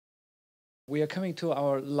We are coming to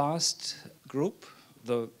our last group,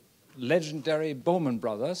 the legendary Bohman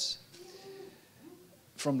Brothers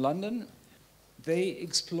from London. They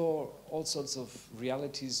explore all sorts of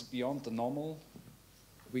realities beyond the normal.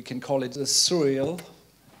 We can call it the surreal,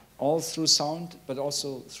 all through sound, but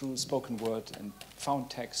also through spoken word and found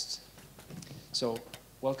text. So,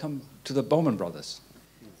 welcome to the Bohman Brothers.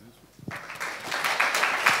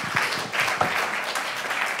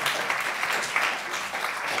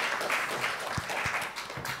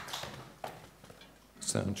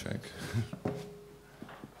 Sound check.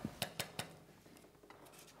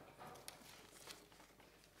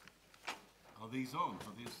 Are these on?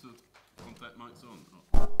 Are these the contact mics on?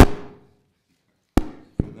 Oh.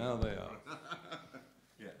 Now they are.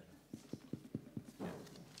 Yeah.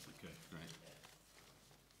 Okay, great.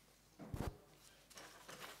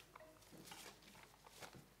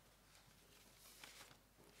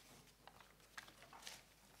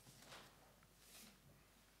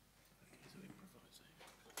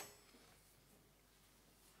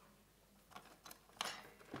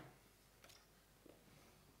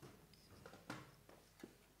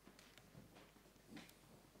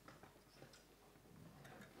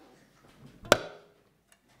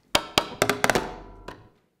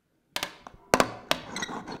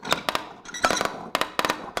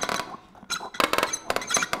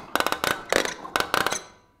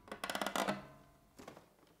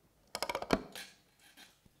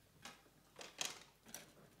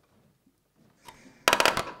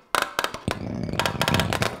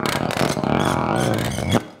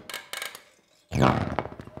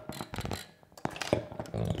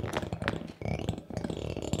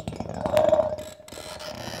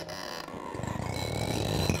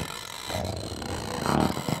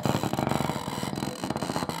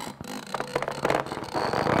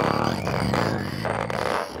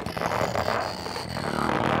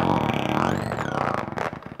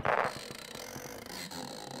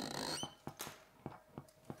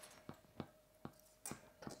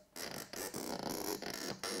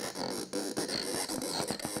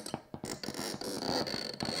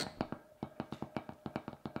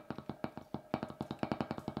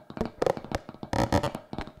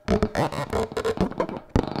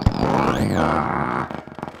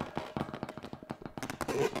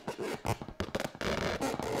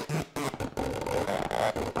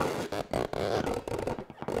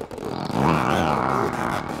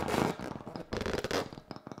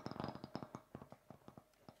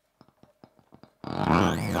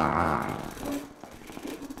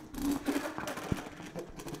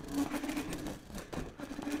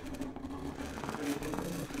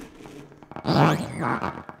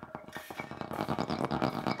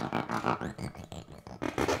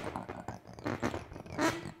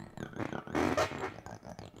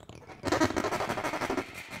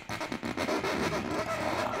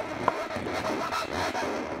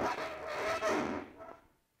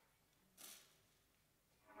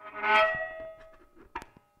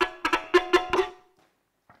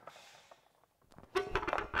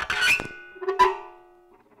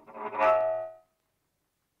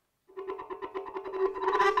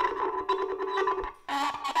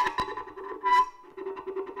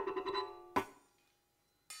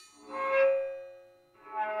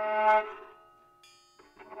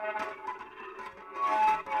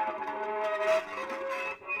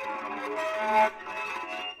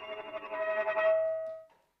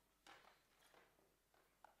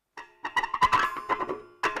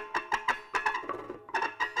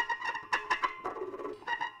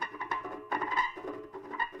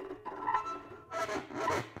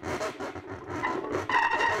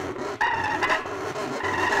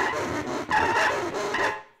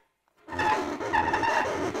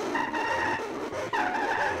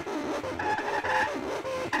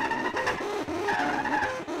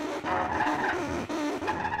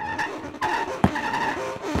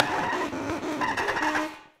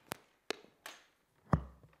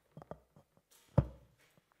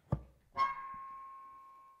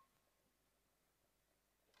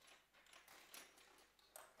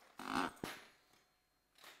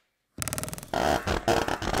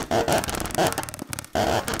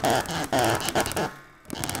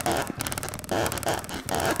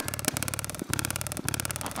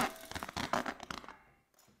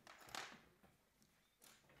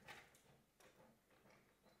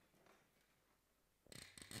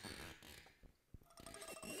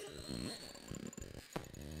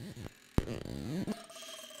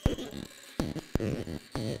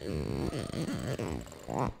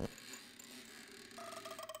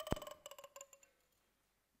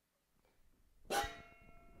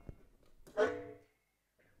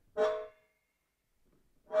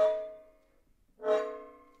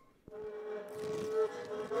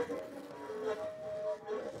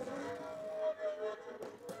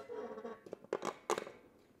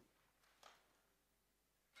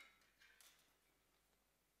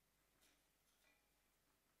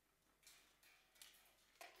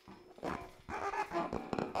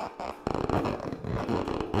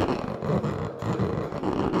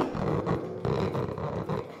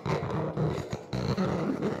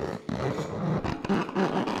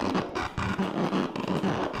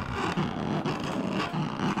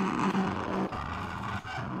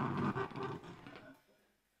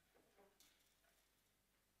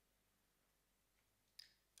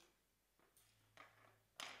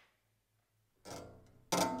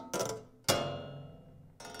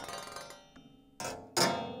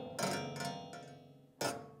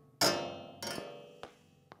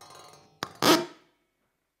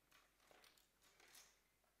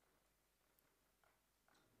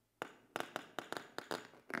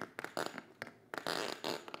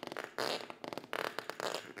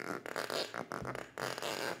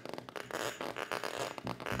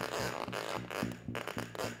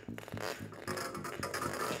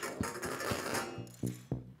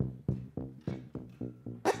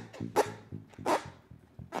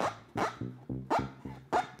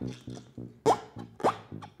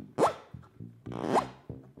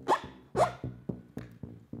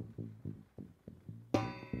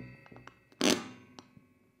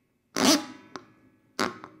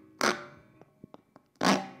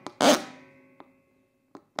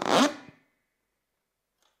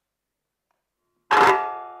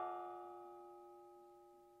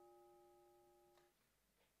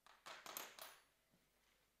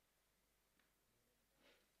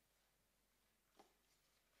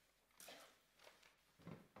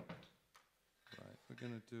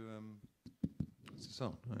 going to do... what's this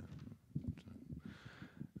on? No.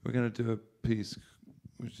 We're going to do a piece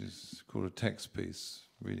which is called a text piece,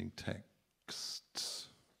 reading texts,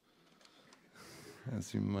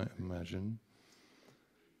 as you might imagine.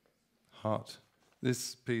 Heart.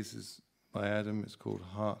 This piece is by Adam. It's called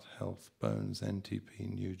Heart, Health, Bones,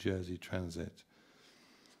 NTP, New Jersey Transit.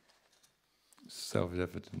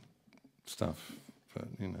 Self-evident stuff, but,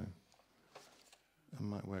 you know, I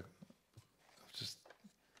might wear...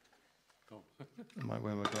 I might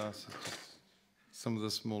wear my glasses. Just some of the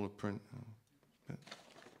smaller print.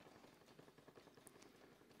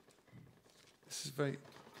 This is very...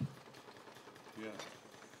 Yeah.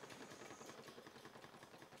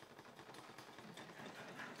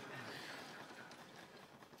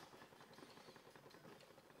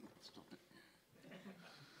 Stop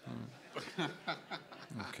it.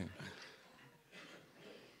 Okay.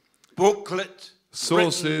 Booklet.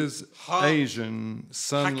 Sources, Brighton, Asian,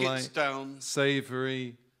 sunlight, down,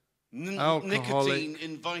 savoury, alcoholic, nicotine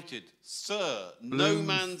invited. Sir, no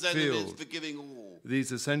man's enemies forgiving all.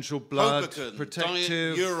 These essential blood, Hoboken,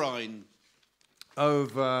 protective, diet, urine.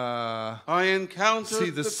 over... I encountered See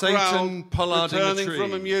the crowd Satan pollarding a returning tree.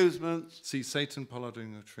 from amusements. See Satan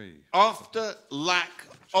pollarding a tree. After lack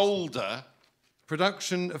older,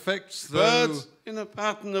 Production affects, though, birds in a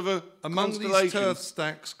pattern of a among these constellation. turf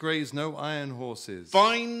stacks graze no iron horses.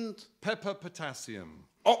 Find Pepper potassium.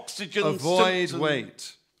 oxygen Avoid symptom.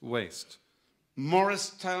 waste.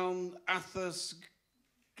 Morristown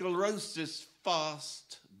atherosclerosis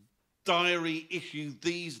fast diary issue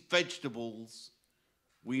these vegetables.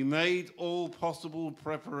 We made all possible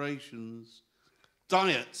preparations.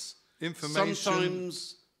 Diets. Information.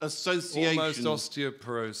 Sometimes association. Almost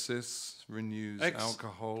osteoporosis. Renews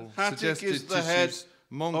alcohol. Hattic Suggested is the head tissues. of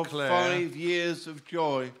Montclair. 5 years of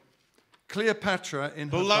joy. Cleopatra in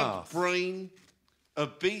her Blood, bath. brain,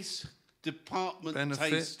 obese department Benefit,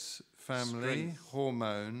 taste. family, strength.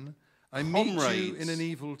 hormone. I meet you Comrades in an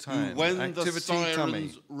evil who, time. when the Activity sirens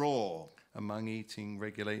tummy. roar. Among eating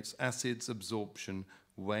regulates acids absorption.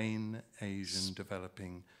 Wane, Asian,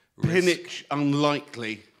 developing. Risk. Pinich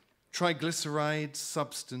unlikely. Triglyceride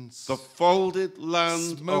substance. The folded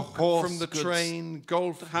land Smoke a horse from the could train,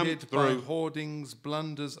 golf hamp hid by through. hoardings,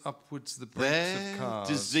 blunders upwards the brakes There, of cars.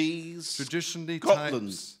 disease, Traditionally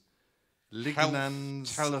Scotland, types,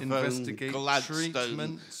 lignans, telephone, investigate Gladstone,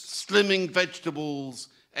 treatments. slimming vegetables,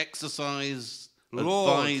 exercise,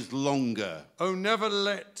 Lord. advised longer. Oh, never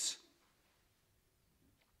let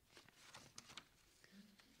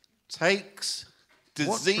Takes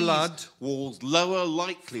What disease blood? walls lower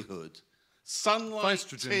likelihood. Sunlight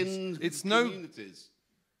Estrogens. tinned It's no communities.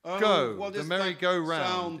 Oh, go, what the is that merry-go-round.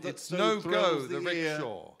 sound that It's so no go, thrills the ear?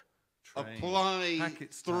 rickshaw. Train, Apply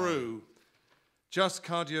packet through Just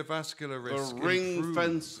cardiovascular risk. the ring improve.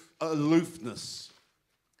 fence aloofness.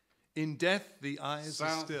 In death, the eyes are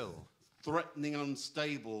South, still. threatening,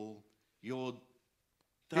 unstable. Your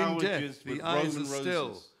In dowagers death, with the eyes Roman are still.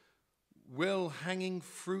 roses. Will, hanging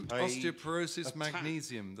fruit, Page, osteoporosis, attack.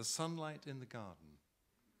 magnesium, the sunlight in the garden.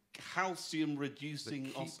 Calcium reducing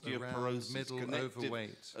That keep around osteoporosis, middle connective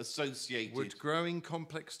overweight. associated. Would growing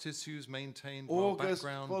complex tissues maintained while August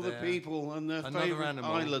background for the there. people and their Another favourite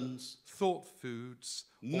animal. islands. Thought foods,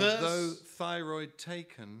 Nurse although thyroid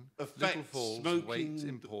taken, little Effect, falls, smoking, weight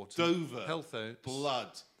important, Dover, health oats,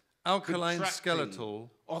 blood, alkaline contracting,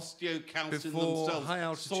 skeletal, osteocalcin before themselves, high soya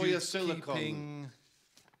altitudes silicon keeping...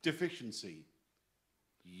 deficiency.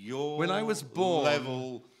 Your When I was born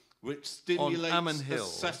level, which stimulates Ammon Hill,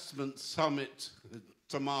 assessment summit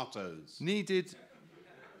tomatoes. Needed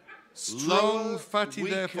strong, Lower, fatty,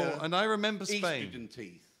 weaker therefore, and I remember Spain. Estrogen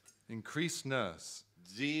teeth. Increased nurse,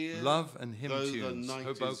 Dear, love and hymn though the tunes, night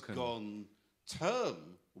Hoboken. is gone, term,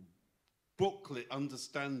 booklet,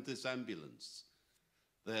 understand this ambulance.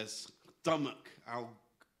 Their stomach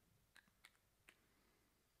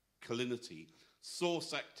alkalinity,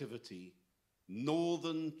 source activity,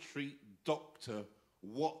 northern treat doctor,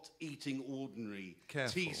 what eating ordinary,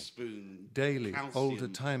 Careful. teaspoon, Daily, calcium, older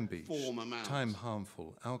time beach, form amount. time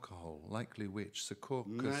harmful, alcohol, likely which, Secaucus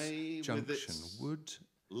Nay, with junction, its wood,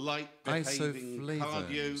 light behaving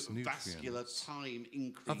isoflavones, cardiovascular nutrients. time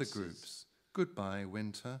increases. Other groups. Goodbye,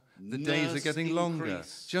 winter. The days are Nurse getting longer.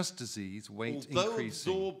 increase. Just disease, weight Although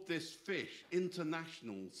increasing. absorb this fish,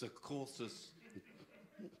 international Secaucus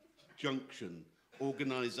junction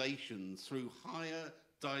organisation through higher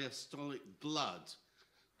diastolic blood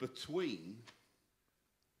between.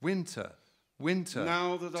 Winter.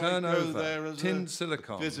 Now that I turn go over. there as a Tinned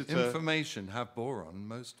silicon. visitor. Information. Have boron.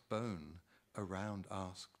 Most bone. Around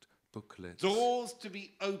asked booklets. Doors to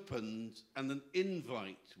be opened and an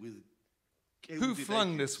invite with Who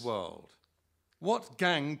flung this world? What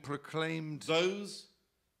gang proclaimed those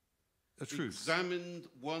a truce? Examined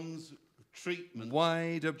one's treatment.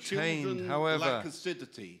 Wide obtained, Children however. lack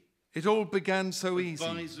acidity. It all began so easy.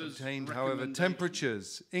 Advisors' Obtained, however, recommendations.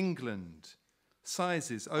 temperatures, England,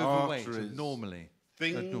 sizes, overweight, Arteries. abnormally.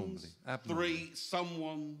 Things, Abnormally. 3,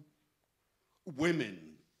 someone, women,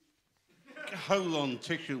 colon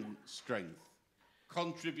tissue strength,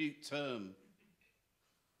 contribute term.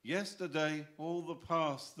 Yesterday, all the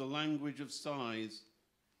past, the language of size,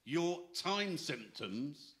 your time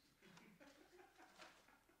symptoms,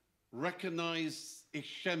 recognize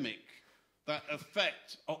ischemic, that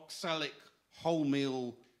affect oxalic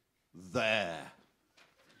wholemeal there.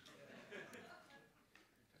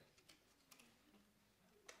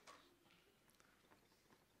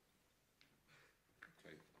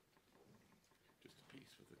 Okay, just a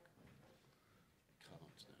piece with the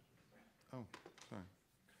cards now. Oh, sorry.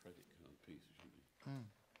 Credit card piece, shouldn't it? Oh.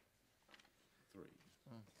 3.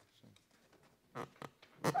 Oh, sorry.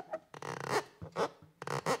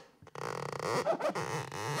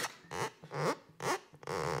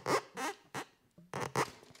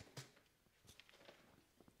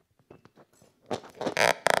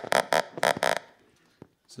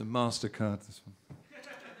 It's a MasterCard, this one.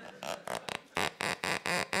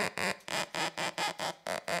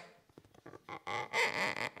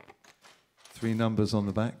 Three numbers on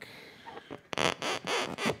the back.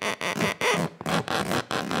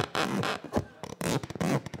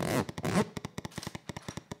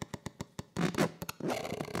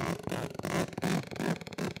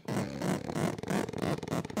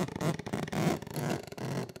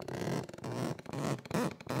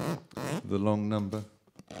 The long number.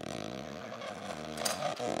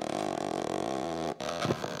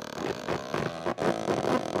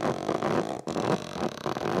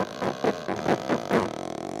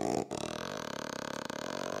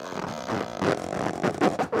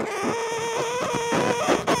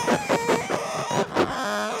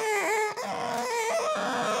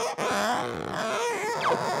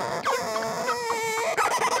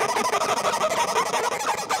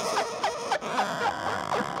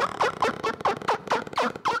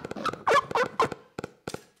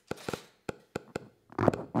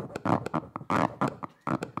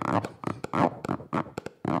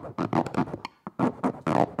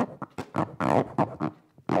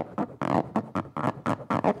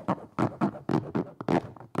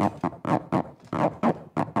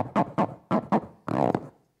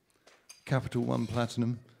 Capital One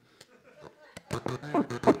Platinum.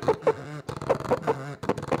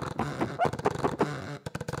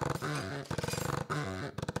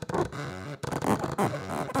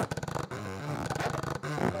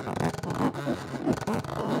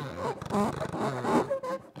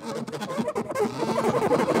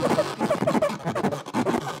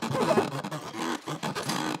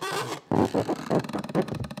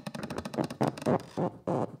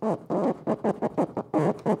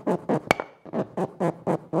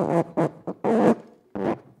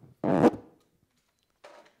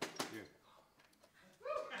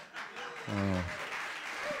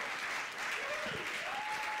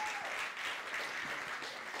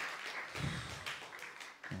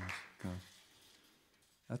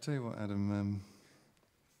 I'll tell you what, Adam,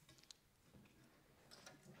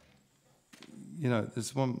 you know,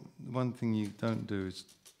 there's one thing you don't do is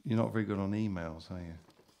you're not very good on emails, are you?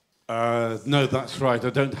 No, that's right. I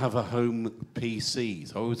don't have a home PC,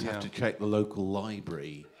 so I always have to check the local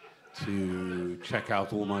library to check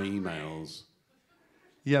out all my emails.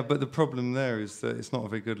 Yeah, but the problem there is that it's not a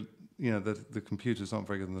very good, you know, the computer's not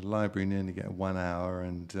very good in the library, and you only get 1 hour,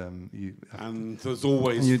 and And there's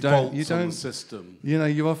always you faults on the system. You know,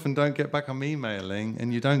 you often don't get back on emailing,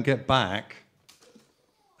 and you don't get back,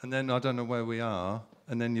 and then I don't know where we are,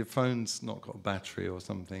 and then your phone's not got a battery or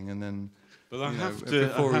something, and then... But I have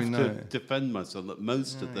to defend myself that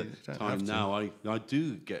most of the time now I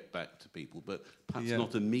do get back to people, but perhaps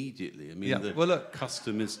not immediately. I mean, the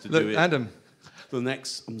custom is to do it Adam, the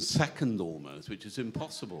next second almost, which is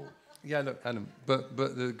impossible. Yeah, look, Adam, but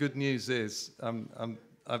the good news is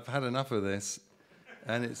I've had enough of this,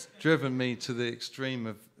 and it's driven me to the extreme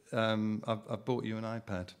of I've bought you an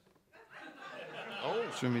iPad. Oh,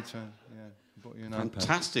 it's driven me to bought you an iPad.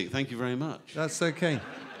 Fantastic! Thank you very much. That's okay.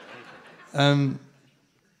 Gonna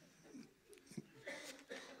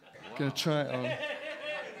try it on.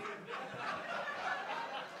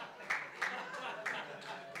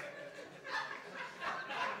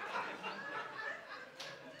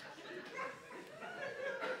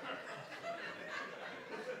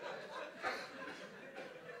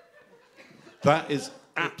 That is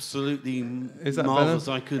absolutely marvellous.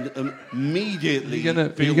 I could immediately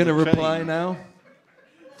Are you going to reply now?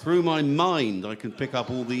 Through my mind, I can pick up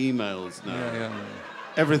all the emails now. Yeah.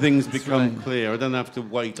 Everything's become clear. I don't have to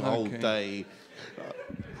wait a whole day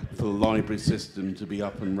for the library system to be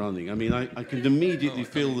up and running. I mean, I can immediately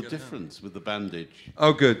feel the difference with the bandage.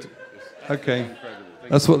 Oh, good. Okay.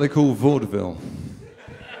 That's what they call vaudeville.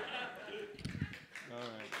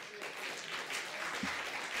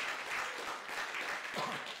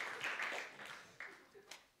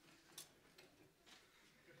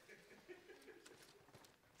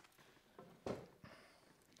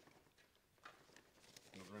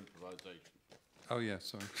 Oh, yeah,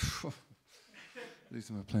 sorry.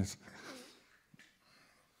 Losing my place.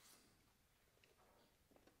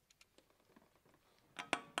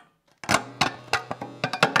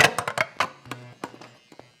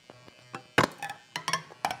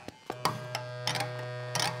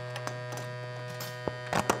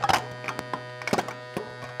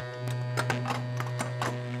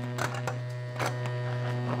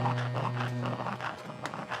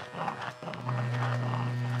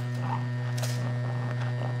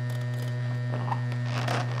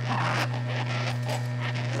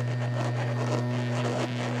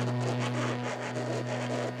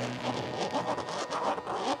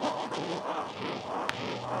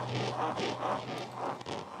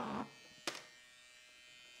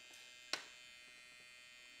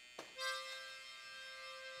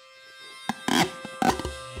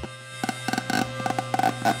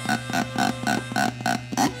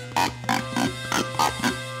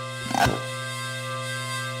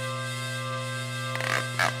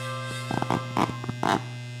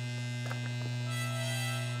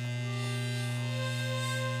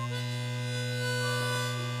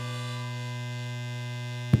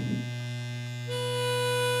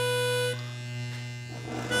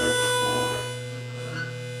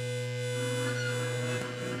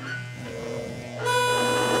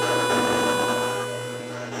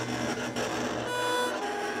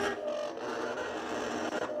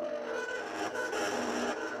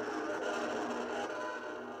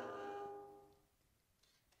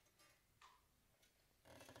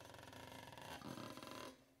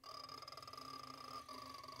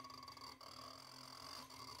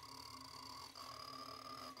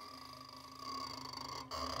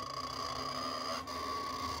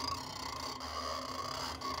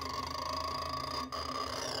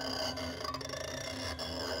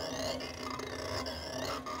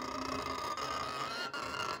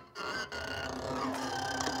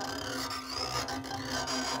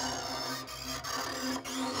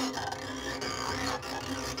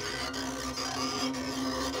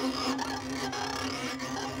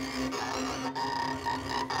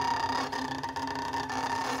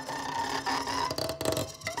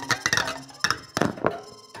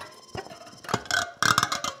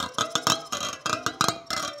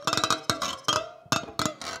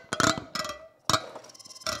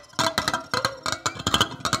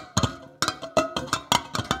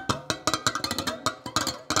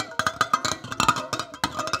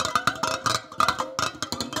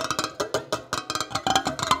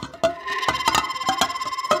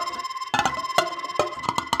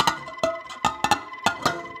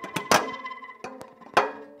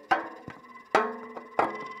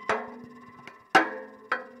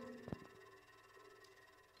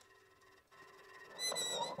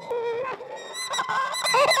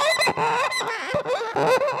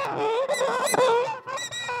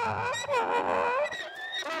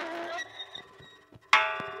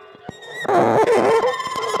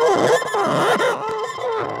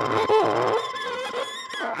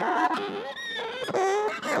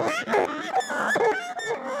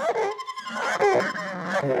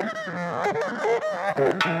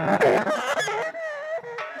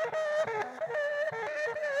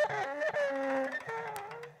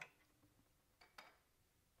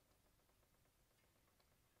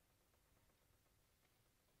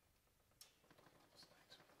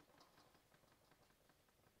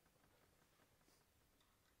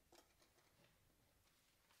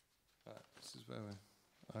 This is where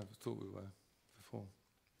I thought we were before.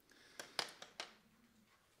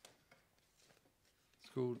 It's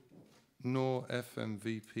called Nor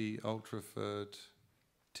FMVP Ultra Third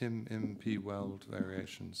Tim MP Weld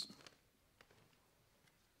Variations.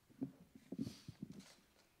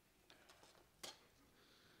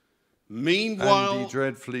 Meanwhile, Andy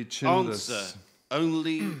dreadfully chinless. Answer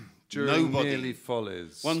only during nobody. Nearly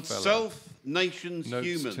follies. Oneself, nations, Notes,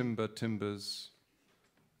 human. Timber, timbers.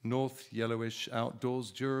 North, yellowish, outdoors,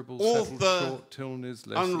 durable, Author, settled, short, tilness,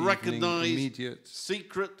 less unrecognised, evening, immediate,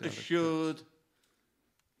 secret, delicate. assured,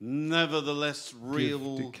 Nevertheless,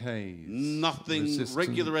 real, decays, nothing,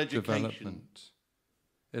 regular education, development,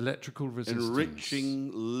 electrical resistance,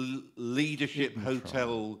 enriching leadership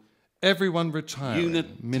hotel, everyone retiring,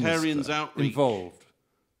 Unitarians minister, outreach, involved,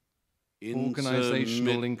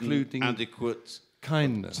 organizational, including adequate,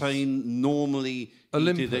 kindness, obtain normally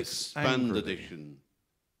Olympus, heated expand angrily. edition.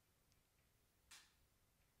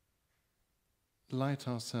 Light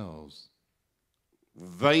ourselves.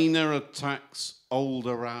 Vainer attacks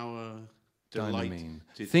older hour, Dynamine.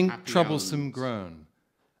 delighted Think happy troublesome hours. groan.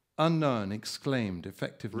 Unknown, exclaimed,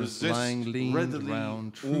 effectiveness Resist lying leaned readily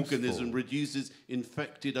round, organism truthful. reduces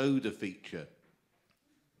infected odor feature.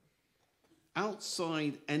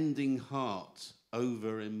 Outside ending heart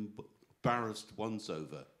over embarrassed once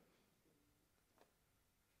over.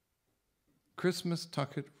 Christmas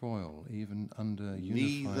tucket royal, even under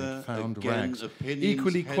unified Neither found again rags. opinions,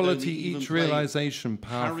 Equally head quality, only even each play. realization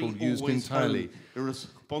powerful, Harry used always entirely. home,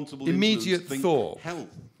 irresponsible Immediate influence, think thought.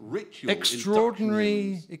 health, ritual, Extraordinary,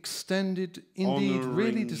 inductions, extended, indeed really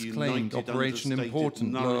honouring, disclaimed, united, operation understated,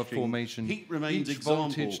 important, lower nourishing. formation, Heat remains each example.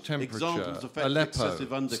 voltage temperature, Examples affect Aleppo,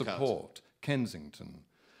 excessive undercut. support, Kensington,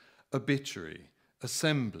 obituary,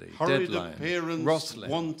 assembly, hurried deadline, appearance, Rosslyn,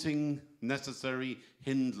 wanting necessary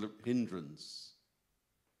hindrance.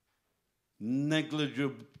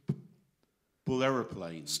 Negligible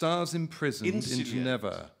aeroplane. stars imprisoned Insular. into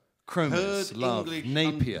never, Chromis, Heard love, English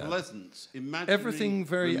Napier, unpleasant, imaginary everything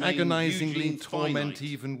very remain agonizingly Eugene torment finite.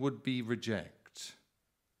 even would be reject.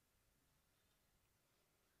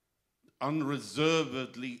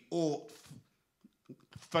 Unreservedly ought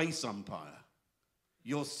face umpire.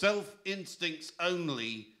 Your self-instincts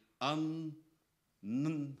only unhotted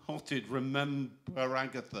remember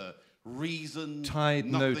Agatha. Reason Tide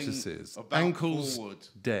nothing notices, about ankles forward.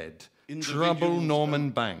 dead, Individuals trouble Norman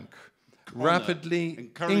don't Bank, corner. rapidly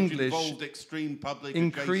Encourage English, involved extreme public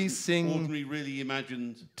increasing adjacent, ordinary really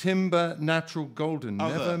imagined, timber, natural golden,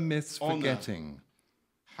 Other, never myths honour, forgetting.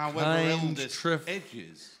 however Kind eldest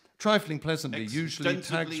edges. Trifling pleasantly, usually tags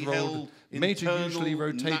extensively rolled, held, major usually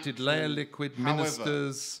internal, rotated, layer natural, liquid, however,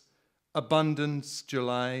 ministers, abundance,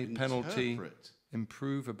 July, penalty, interpret.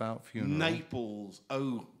 improve about funeral. Naples,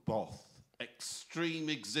 Oboth, extreme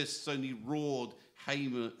exists only roared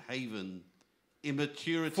haven,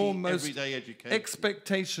 immaturity, Foremost everyday education.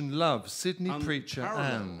 expectation, love, Sydney Preacher,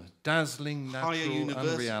 Unparalleled. Anne, dazzling Higher natural university.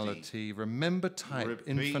 unreality, remember type, Repeat,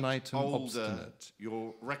 infinitum, older, obstinate.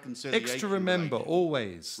 your reconciliation Extra remember, relation.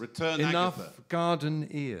 always. Return Enough Agatha. garden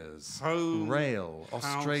ears. Home, Rail, house,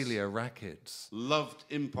 Australia, rackets. Loved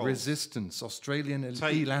impulse. Resistance, Australian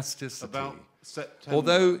Take elasticity. about September.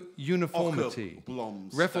 Although uniformity, Occupblom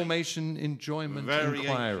Reformation, enjoyment, variations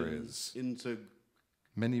inquiries. into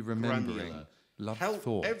Many remembering, granular. love Help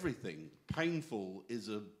thought. everything. Painful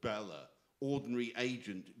Isabella. Ordinary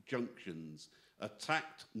agent junctions.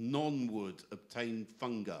 Attacked non-wood obtained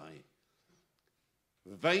fungi.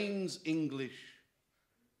 Veins English.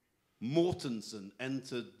 Mortensen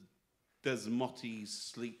entered Desmotti's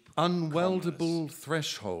sleep. Unweldable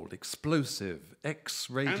threshold, explosive,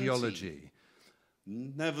 X-radiology.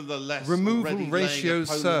 Nevertheless, Removal already ratio laying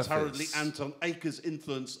opponents hurriedly surface. Anton Acres'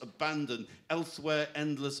 influence abandoned. Elsewhere,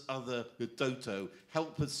 endless other Doto.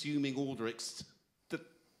 Help assuming order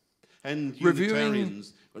and Reviewing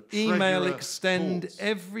Unitarians, but email treasurer extend thoughts.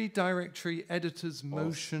 every directory editor's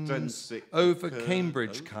motions Ostensic over occur-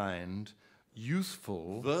 Cambridge kind,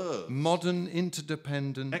 youthful, Verbs. modern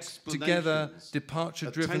interdependent, together, Explanations.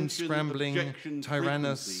 departure-driven, Attention, scrambling, objection,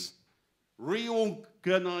 tyrannus,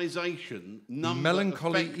 reorganization, number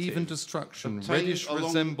melancholy, effective, even destruction, obtained reddish along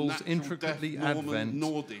resembles natural intricately death, Norman, advent,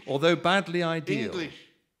 Nordish. although badly ideal. English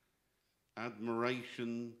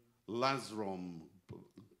admiration, Lazrom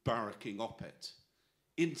barracking opet.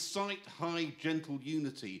 Incite high gentle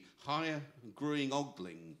unity, higher growing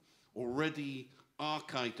ogling, already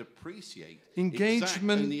archite appreciate. Exact only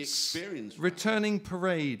Engagements, experience. returning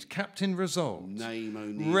parade, captain result, Name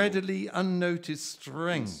O'Neill. readily unnoticed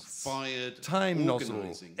strength, Inspired time nozzle,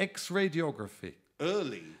 organising. X-radiography,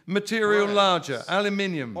 Early. material brass, larger,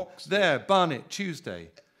 aluminium, Oxford. there, Barnet, Tuesday,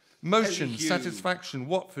 motion, Elihu. satisfaction,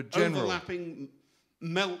 Watford, general, Overlapping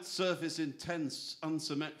melt surface intense,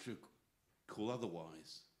 unsymmetrical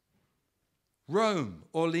otherwise. Rome,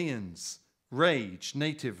 Orleans, rage,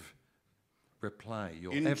 native, reply,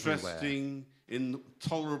 you're everywhere. Interesting,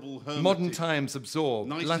 intolerable hermitage. Modern times absorbed,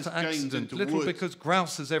 Nicest latter gains accident, into little wood. because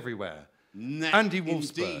grousers everywhere. Net Andy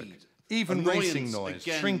Wolfsburg, indeed. even Annoyance racing noise,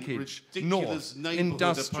 again, shrinkage, ridiculous north, neighbourhood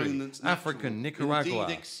industry, opponents, natural. African, Nicaragua,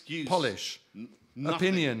 Indeed excuse. Polish, Nothing.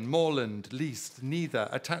 opinion, moorland, least, neither,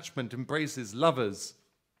 attachment, embraces, lovers,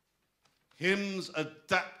 Hymns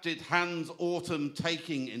adapted Hans Autumn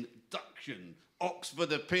taking induction.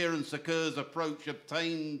 Oxford appearance occurs, approach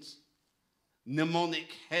obtains. Mnemonic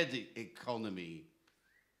head economy.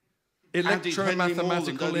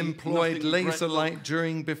 Electromathematical employed laser light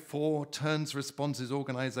during before turns responses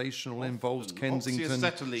organizational involves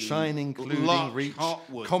Kensington shining including reach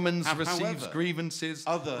Commons receives grievances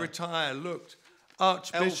retire looked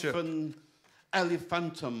Archbishop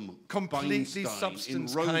Elephantum completely Beinstein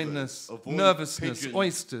substance in kindness Rovers, nervousness pigeon,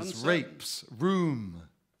 oysters uncertain. rapes room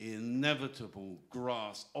Inevitable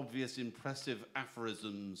grass obvious impressive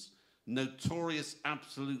aphorisms notorious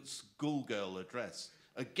absolute schoolgirl address.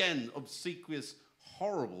 Again, obsequious,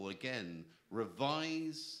 horrible again.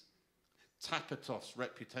 Revise Tapatos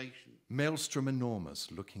reputation. Maelstrom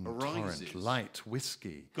enormous, looking Arises. torrent, light,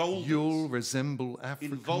 whiskey. Golders. Yule resemble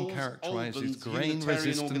African Involves characterizes Albans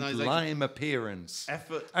grain-resistant Unitarian lime appearance.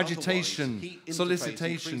 Effort Agitation, otherwise, heat interface,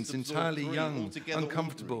 solicitations, increased entirely absorb young, altogether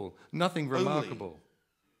uncomfortable, ordinary. nothing Only remarkable.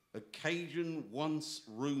 Occasion once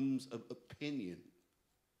rooms of opinion.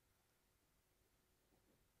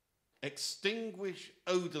 Extinguish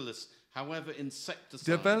odorless, however, insecticides.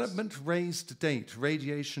 Development raised date.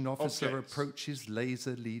 Radiation officer Objects. approaches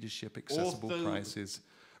laser leadership accessible Ortho- prices.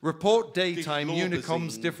 Report daytime Diglobazine.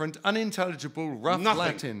 unicoms different unintelligible rough Nothing.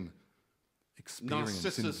 Latin. Experience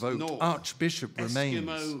Narcissus invoked. North. Archbishop remains.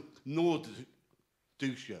 Eskimo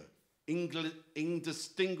Norddeutscher.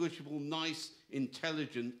 Indistinguishable, nice,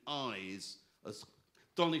 intelligent eyes.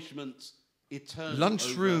 Astonishment eternal.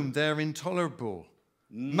 Lunchroom, over. they're intolerable.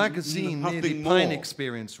 Magazine, nothing nearly Pine more.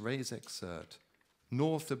 experience, raise excerpt.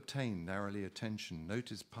 North obtain, narrowly attention,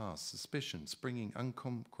 notice pass, suspicion, springing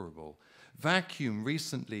unconquerable. Vacuum,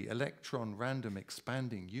 recently, electron, random,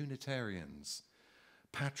 expanding, Unitarians.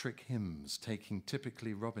 Patrick Hymns, taking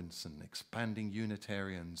typically Robinson, expanding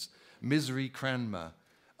Unitarians. Misery Cranmer,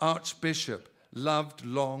 Archbishop, loved,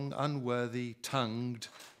 long, unworthy, tongued,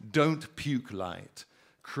 don't puke light.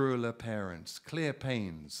 Crueler parents, clear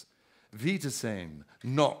pains. Wiedersehen,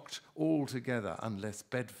 knocked all together unless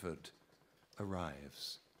Bedford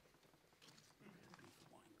arrives.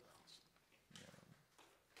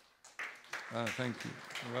 Thank you.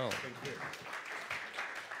 Well. Thank you.